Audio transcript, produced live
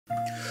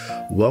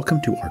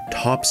Welcome to our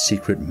top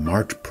secret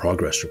March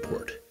progress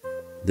report.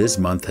 This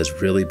month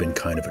has really been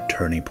kind of a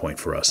turning point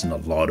for us in a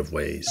lot of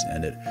ways,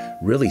 and it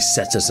really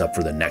sets us up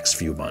for the next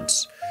few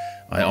months.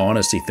 I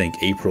honestly think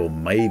April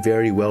may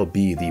very well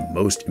be the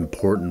most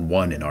important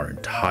one in our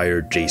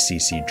entire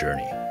JCC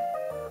journey.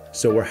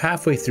 So we're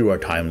halfway through our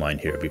timeline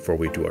here before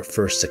we do our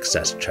first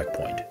success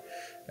checkpoint.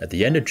 At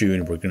the end of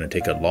June, we're going to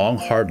take a long,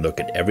 hard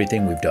look at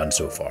everything we've done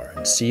so far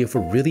and see if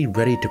we're really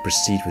ready to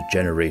proceed with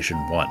Generation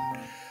 1.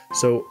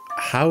 So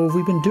how have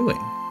we been doing?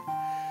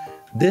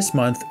 This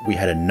month, we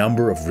had a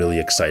number of really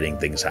exciting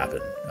things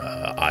happen.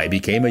 I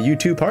became a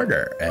YouTube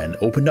partner and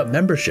opened up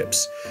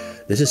memberships.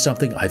 This is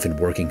something I've been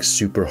working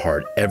super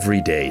hard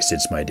every day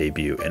since my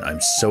debut, and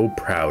I'm so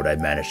proud I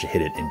managed to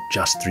hit it in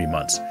just 3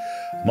 months.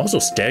 I'm also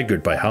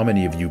staggered by how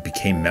many of you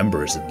became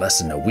members in less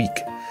than a week.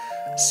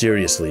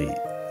 Seriously,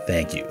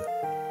 thank you.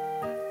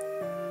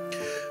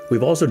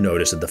 We've also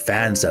noticed that the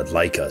fans that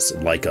like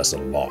us a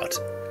lot.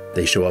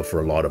 They show up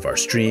for a lot of our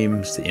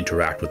streams, they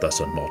interact with us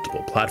on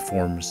multiple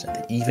platforms, and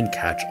they even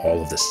catch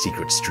all of the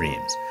secret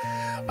streams.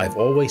 I've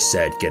always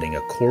said getting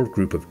a core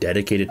group of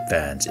dedicated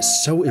fans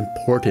is so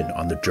important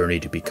on the journey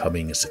to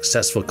becoming a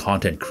successful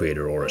content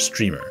creator or a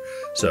streamer.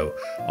 So,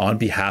 on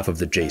behalf of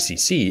the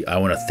JCC, I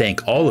want to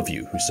thank all of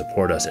you who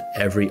support us at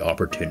every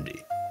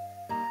opportunity.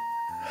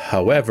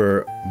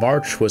 However,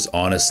 March was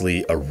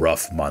honestly a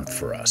rough month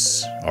for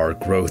us. Our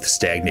growth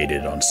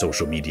stagnated on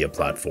social media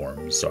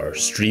platforms, our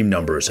stream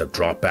numbers have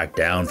dropped back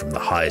down from the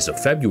highs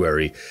of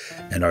February,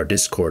 and our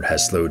Discord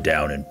has slowed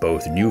down in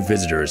both new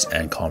visitors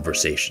and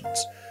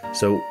conversations.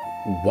 So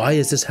why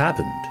has this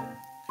happened?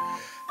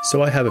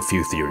 So I have a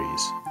few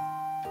theories.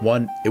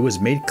 One, it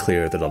was made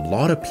clear that a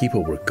lot of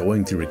people were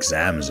going through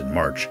exams in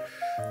March.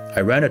 I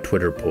ran a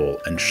Twitter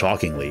poll, and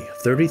shockingly,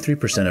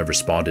 33% of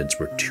respondents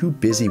were too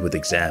busy with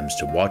exams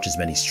to watch as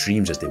many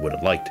streams as they would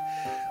have liked.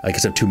 I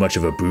guess I'm too much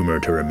of a boomer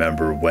to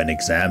remember when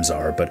exams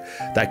are, but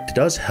that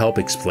does help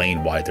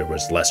explain why there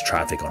was less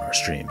traffic on our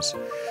streams.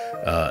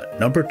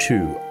 Number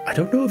two, I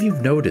don't know if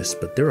you've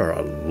noticed, but there are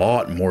a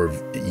lot more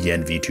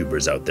EN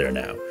VTubers out there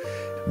now.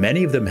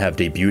 Many of them have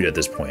debuted at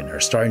this point and are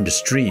starting to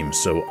stream,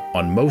 so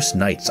on most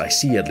nights I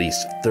see at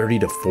least 30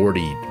 to 40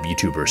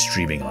 VTubers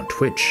streaming on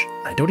Twitch.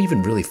 I don't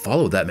even really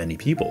follow that many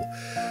people.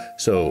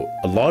 So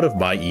a lot of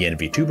my EN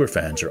VTuber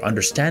fans are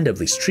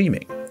understandably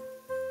streaming.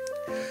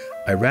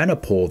 I ran a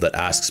poll that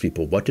asks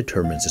people what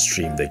determines a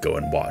stream they go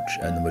and watch,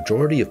 and the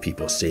majority of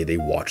people say they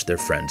watch their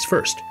friends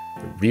first.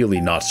 Really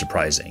not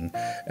surprising.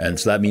 And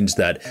so that means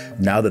that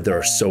now that there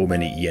are so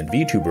many EN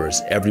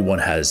VTubers, everyone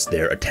has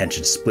their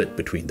attention split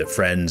between their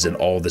friends and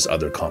all this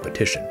other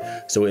competition.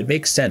 So it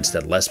makes sense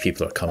that less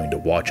people are coming to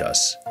watch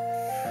us.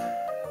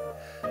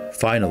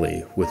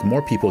 Finally, with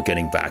more people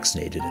getting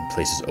vaccinated and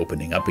places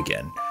opening up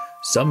again,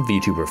 some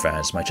VTuber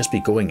fans might just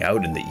be going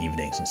out in the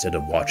evenings instead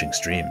of watching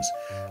streams.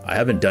 I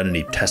haven't done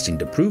any testing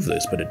to prove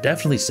this, but it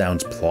definitely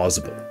sounds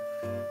plausible.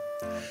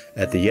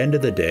 At the end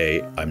of the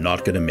day, I'm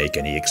not going to make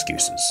any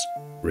excuses.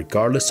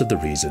 Regardless of the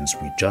reasons,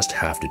 we just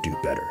have to do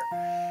better.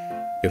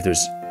 If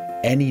there's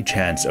any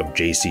chance of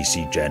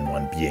JCC Gen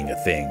 1 being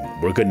a thing,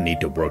 we're going to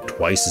need to work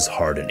twice as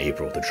hard in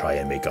April to try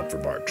and make up for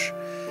March.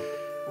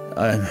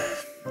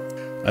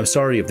 I'm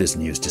sorry if this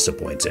news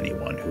disappoints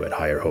anyone who had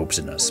higher hopes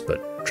in us,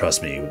 but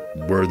trust me,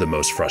 we're the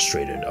most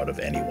frustrated out of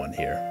anyone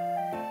here.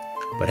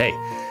 But hey,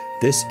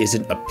 this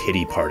isn't a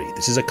pity party.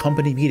 This is a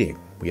company meeting.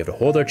 We have to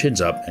hold our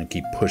chins up and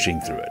keep pushing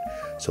through it.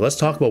 So let's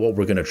talk about what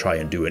we're going to try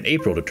and do in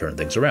April to turn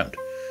things around.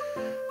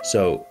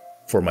 So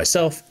for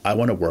myself, I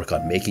want to work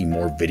on making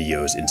more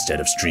videos instead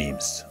of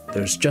streams.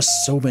 There's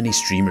just so many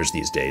streamers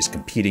these days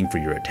competing for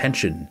your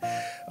attention.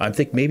 I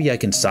think maybe I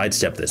can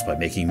sidestep this by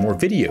making more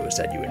videos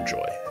that you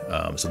enjoy.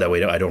 So that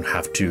way I don't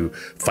have to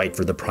fight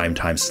for the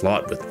primetime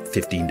slot with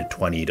 15 to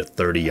 20 to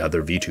 30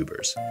 other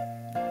VTubers.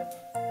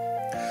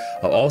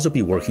 I'll also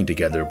be working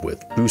together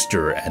with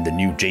Booster and the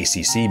new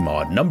JCC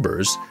mod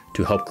Numbers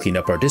to help clean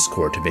up our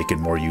Discord to make it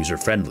more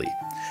user-friendly.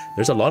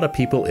 There's a lot of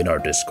people in our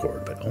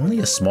Discord, but only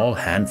a small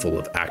handful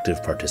of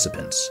active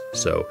participants.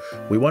 So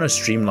we want to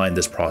streamline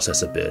this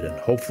process a bit and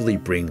hopefully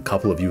bring a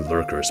couple of you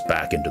lurkers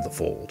back into the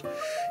fold.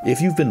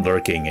 If you've been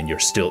lurking and you're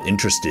still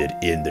interested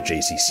in the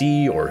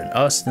JCC or in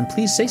us, then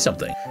please say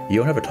something. You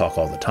don't have to talk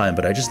all the time,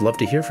 but I just love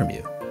to hear from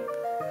you.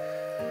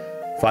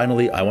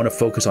 Finally, I want to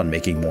focus on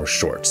making more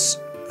shorts.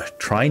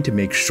 Trying to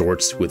make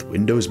shorts with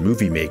Windows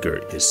Movie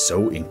Maker is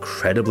so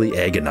incredibly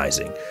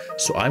agonizing,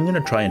 so I'm going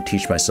to try and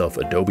teach myself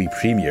Adobe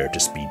Premiere to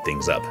speed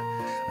things up.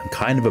 I'm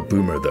kind of a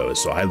boomer though,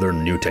 so I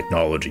learn new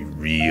technology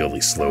really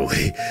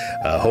slowly.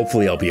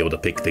 Hopefully I'll be able to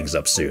pick things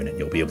up soon and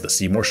you'll be able to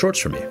see more shorts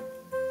from me.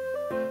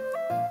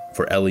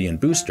 For Ellie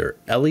and Booster,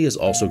 Ellie is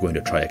also going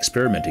to try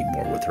experimenting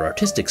more with her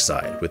artistic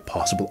side with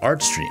possible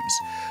art streams.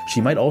 She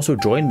might also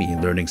join me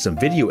in learning some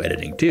video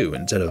editing too,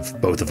 instead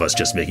of both of us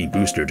just making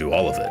Booster do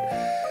all of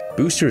it.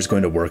 Booster is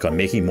going to work on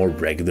making more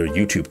regular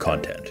YouTube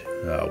content.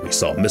 We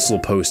saw Missile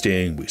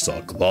posting, we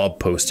saw Glob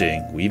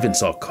posting, we even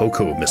saw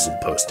Coco Missile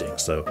posting,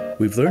 so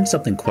we've learned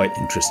something quite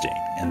interesting,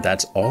 and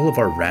that's all of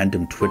our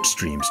random Twitch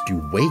streams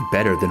do way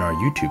better than our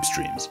YouTube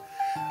streams.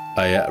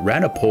 I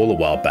ran a poll a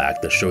while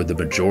back that showed the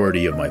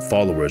majority of my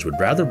followers would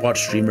rather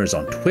watch streamers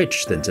on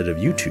Twitch than instead of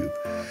YouTube.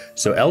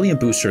 So Ellie and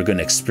Booster are going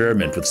to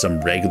experiment with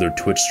some regular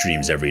Twitch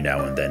streams every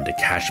now and then to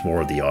catch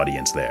more of the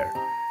audience there.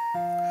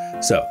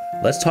 So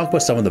let's talk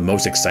about some of the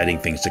most exciting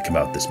things to come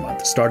out this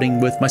month, starting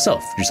with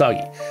myself,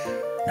 Jusagi.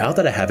 Now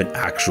that I have an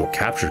actual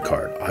capture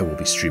card, I will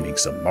be streaming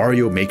some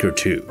Mario Maker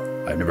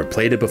 2. I've never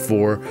played it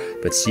before,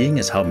 but seeing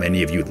as how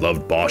many of you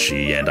loved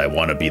Boshi and I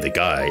want to be the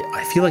guy,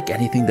 I feel like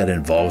anything that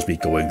involves me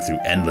going through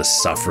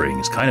endless suffering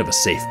is kind of a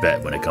safe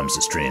bet when it comes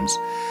to streams.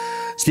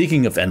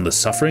 Speaking of endless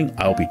suffering,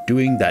 I'll be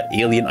doing that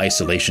Alien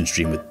Isolation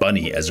stream with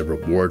Bunny as a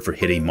reward for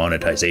hitting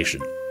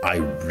monetization. I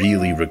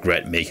really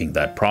regret making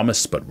that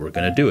promise, but we're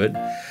gonna do it.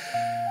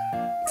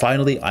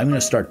 Finally, I'm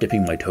gonna start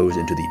dipping my toes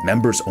into the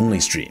members-only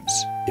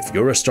streams. If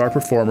you're a star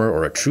performer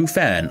or a true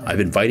fan, I've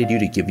invited you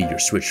to give me your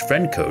Switch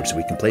friend code so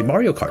we can play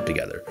Mario Kart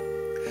together.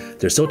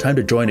 There's still time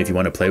to join if you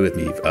want to play with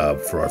me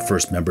for our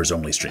first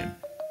members-only stream.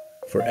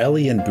 For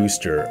Ellie and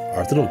Booster,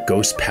 our little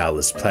ghost pal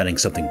is planning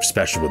something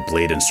special with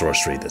Blade and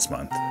Sorcery this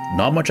month.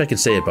 Not much I can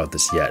say about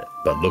this yet,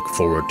 but look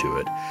forward to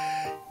it.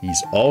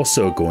 He's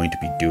also going to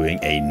be doing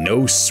a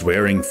no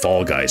swearing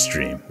Fall Guys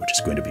stream, which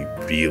is going to be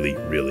really,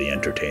 really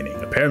entertaining.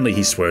 Apparently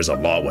he swears a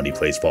lot when he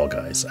plays Fall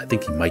Guys. I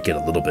think he might get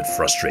a little bit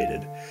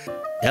frustrated.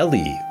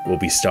 Ellie will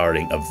be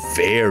starting a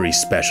very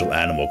special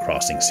Animal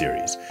Crossing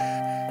series.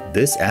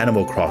 This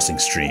Animal Crossing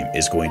stream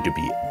is going to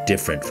be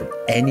different from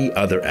any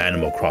other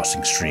Animal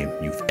Crossing stream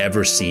you've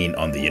ever seen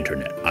on the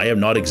internet. I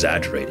am not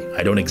exaggerating.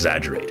 I don't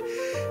exaggerate.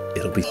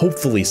 It'll be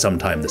hopefully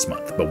sometime this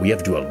month, but we have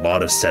to do a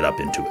lot of setup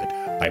into it.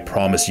 I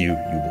promise you,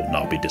 you will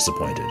not be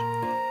disappointed.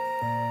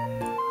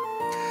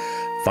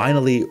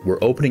 Finally, we're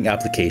opening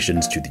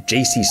applications to the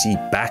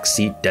JCC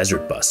Backseat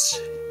Desert Bus.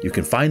 You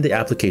can find the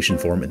application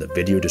form in the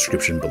video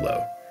description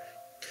below.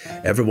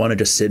 Ever want to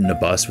just sit in a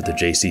bus with the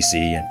JCC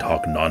and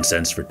talk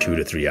nonsense for 2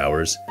 to 3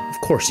 hours? Of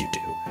course you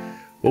do.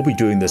 We'll be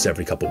doing this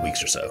every couple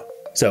weeks or so.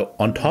 So,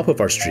 on top of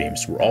our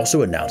streams, we're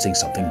also announcing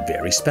something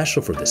very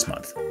special for this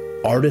month.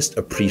 Artist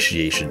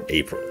Appreciation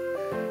April.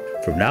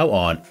 From now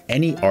on,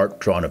 any art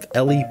drawn of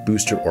Ellie,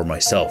 Booster, or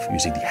myself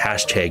using the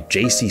hashtag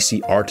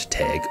JCCArt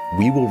tag,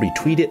 we will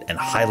retweet it and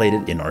highlight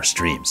it in our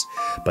streams.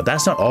 But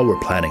that's not all we're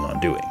planning on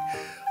doing.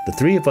 The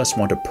three of us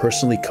want to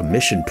personally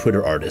commission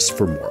Twitter artists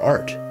for more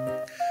art.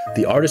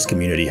 The artist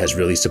community has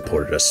really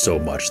supported us so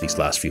much these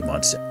last few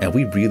months, and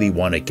we really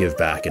want to give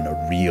back in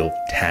a real,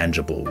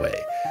 tangible way.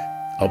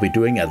 I'll be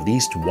doing at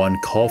least one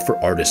call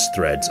for artists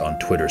threads on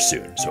Twitter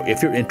soon, so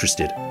if you're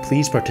interested,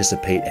 please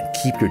participate and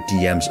keep your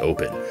DMs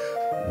open.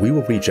 We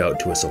will reach out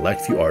to a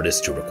select few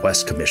artists to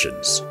request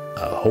commissions.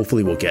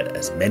 Hopefully we'll get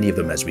as many of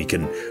them as we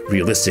can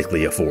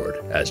realistically afford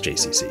as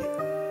JCC.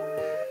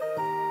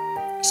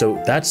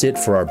 So that's it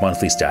for our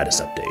monthly status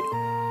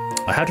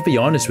update. I have to be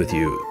honest with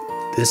you,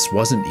 this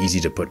wasn't easy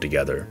to put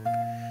together.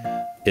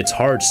 It's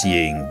hard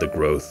seeing the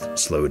growth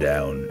slow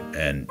down,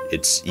 and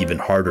it's even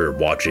harder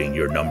watching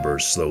your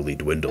numbers slowly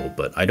dwindle,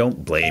 but I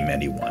don't blame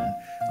anyone.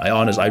 I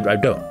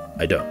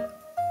don't.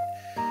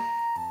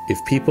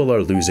 If people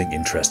are losing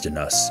interest in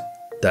us,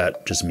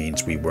 that just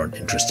means we weren't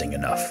interesting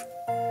enough.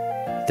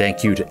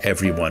 Thank you to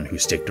everyone who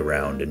sticked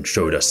around and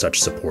showed us such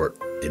support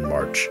in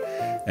March,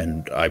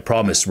 and I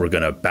promise we're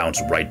gonna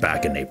bounce right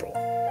back in April.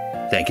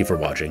 Thank you for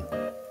watching.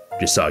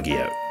 Jusagi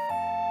out.